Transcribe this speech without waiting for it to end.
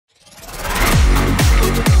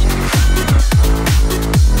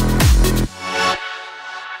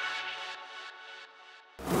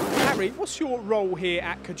what's your role here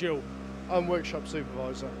at Kajul? I'm workshop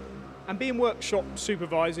supervisor. And being workshop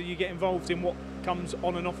supervisor, you get involved in what comes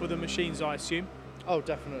on and off of the machines, I assume? Oh,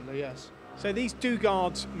 definitely, yes. So these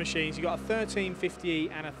Dugard machines, you've got a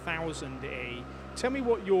 1350E and a 1000E. Tell me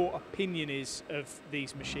what your opinion is of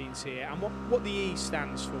these machines here and what the E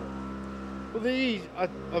stands for. Well, the E, I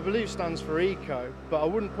believe, stands for eco, but I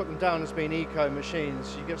wouldn't put them down as being eco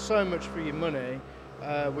machines. You get so much for your money.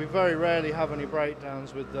 We very rarely have any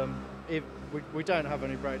breakdowns with them. If we don't have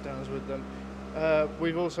any breakdowns with them.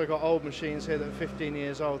 We've also got old machines here that are 15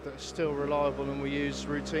 years old that are still reliable and we use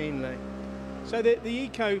routinely. So the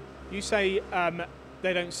eco, you say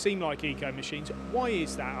they don't seem like eco machines. Why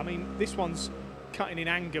is that? I mean, this one's cutting in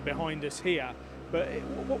anger behind us here, but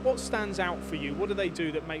what stands out for you? What do they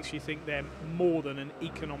do that makes you think they're more than an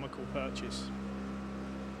economical purchase?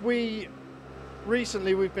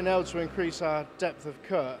 Recently we've been able to increase our depth of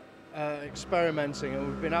cut, experimenting, and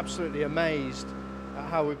we've been absolutely amazed at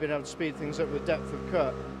how we've been able to speed things up with depth of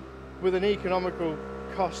cut. With an economical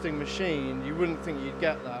costing machine, you wouldn't think you'd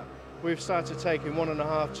get that. We've started taking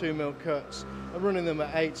 1.5, 2 mil cuts and running them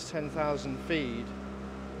at 8,000 to 10,000 feed,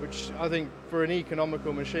 which I think for an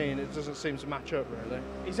economical machine, it doesn't seem to match up really.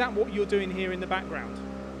 Is that what you're doing here in the background?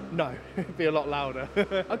 No, it'd be a lot louder.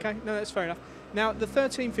 Okay, no, that's fair enough. Now, the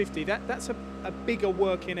 1350, that's a bigger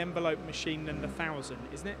working envelope machine than the 1000,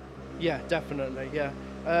 isn't it? Yeah, definitely, yeah.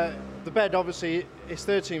 The bed, obviously, is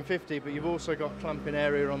 1350, but you've also got clamping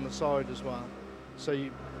area on the side as well. So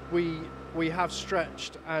we have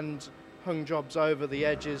stretched and hung jobs over the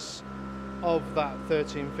edges of that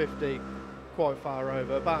 1350 quite far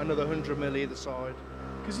over, about another 100 mil either side.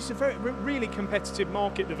 Because it's a really competitive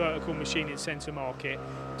market, the vertical machining centre market.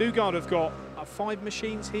 Dugard have got 5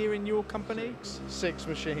 machines here in your company? Six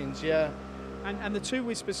machines, yeah. And the two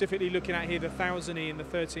we're specifically looking at here, the 1000E and the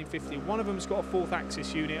 1350, one of them's got a 4th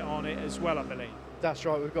axis unit on it as well, I believe. That's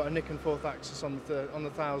right, we've got a Niken 4th axis on the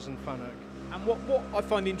 1000 FANUC. And what I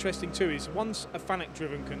find interesting too is one's a FANUC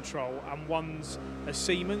driven control and one's a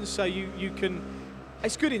Siemens, so you can,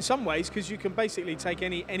 it's good in some ways because you can basically take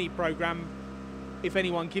any program if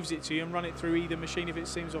anyone gives it to you and run it through either machine if it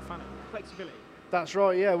Siemens or FANUC. Flexibility. That's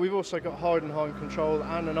right, yeah, we've also got Heidenheim control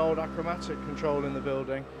and an old Achromatic control in the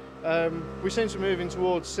building. We seem to be moving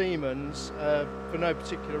towards Siemens for no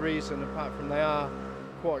particular reason apart from they are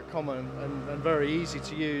quite common and very easy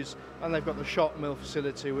to use, and they've got the shop mill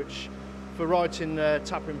facility which for writing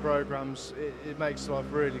tapping programs it makes life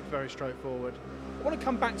really very straightforward. I want to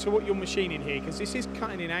come back to what you're machining here because this is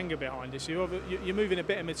cutting in anger behind us. You're moving a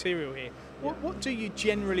bit of material here. What do you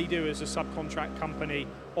generally do as a subcontract company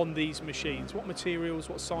on these machines? What materials,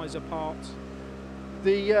 what size of parts?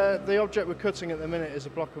 The object we're cutting at the minute is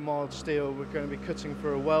a block of mild steel. We're going to be cutting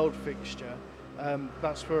for a weld fixture.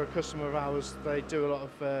 That's for a customer of ours. They do a lot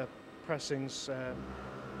of pressings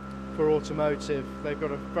for automotive. They've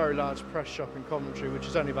got a very large press shop in Coventry, which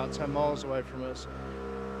is only about 10 miles away from us.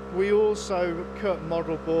 We also cut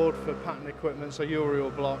model board for pattern equipment, so Uriel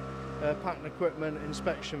block, pattern equipment,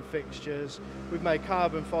 inspection fixtures. We've made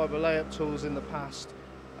carbon fibre layup tools in the past.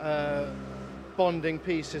 Bonding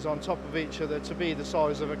pieces on top of each other to be the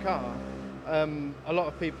size of a car. A lot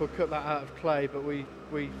of people cut that out of clay, but we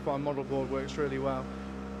find model board works really well.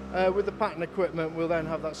 With the pattern equipment, we'll then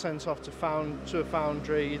have that sent off to a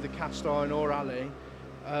foundry, either cast iron or alley,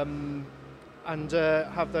 and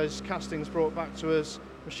have those castings brought back to us,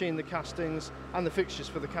 machine the castings and the fixtures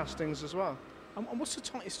for the castings as well. And what's the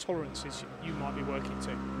tightest tolerances you might be working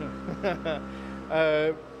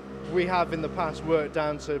to? We have in the past worked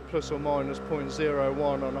down to plus or minus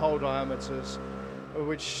 0.01 on hole diameters,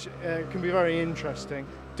 which can be very interesting.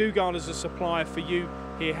 Dugard as a supplier for you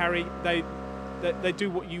here, Harry, they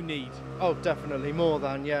do what you need. Oh, definitely, more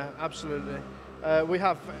than, yeah, absolutely. We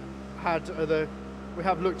have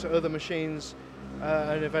looked at other machines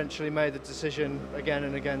and eventually made the decision again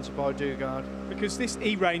and again to buy Dugard. Because this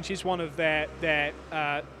E-range is one of their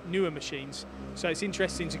newer machines, so it's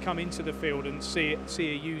interesting to come into the field and see a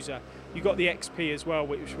user. You've got the XP as well,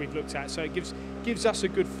 which we've looked at, so it gives us a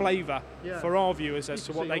good flavour for our viewers as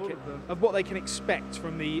to what they can expect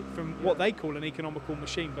from what they call an economical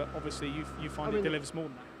machine. But obviously, you find it delivers more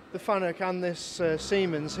than that. The FANUC and this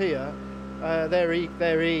Siemens here, they're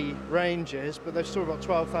E ranges, but they've still got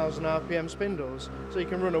 12,000 RPM spindles, so you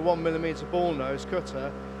can run a 1mm ball nose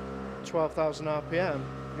cutter, 12,000 RPM.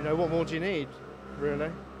 You know, what more do you need,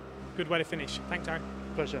 really? Good way to finish. Thanks, Harry.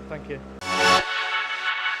 Pleasure. Thank you.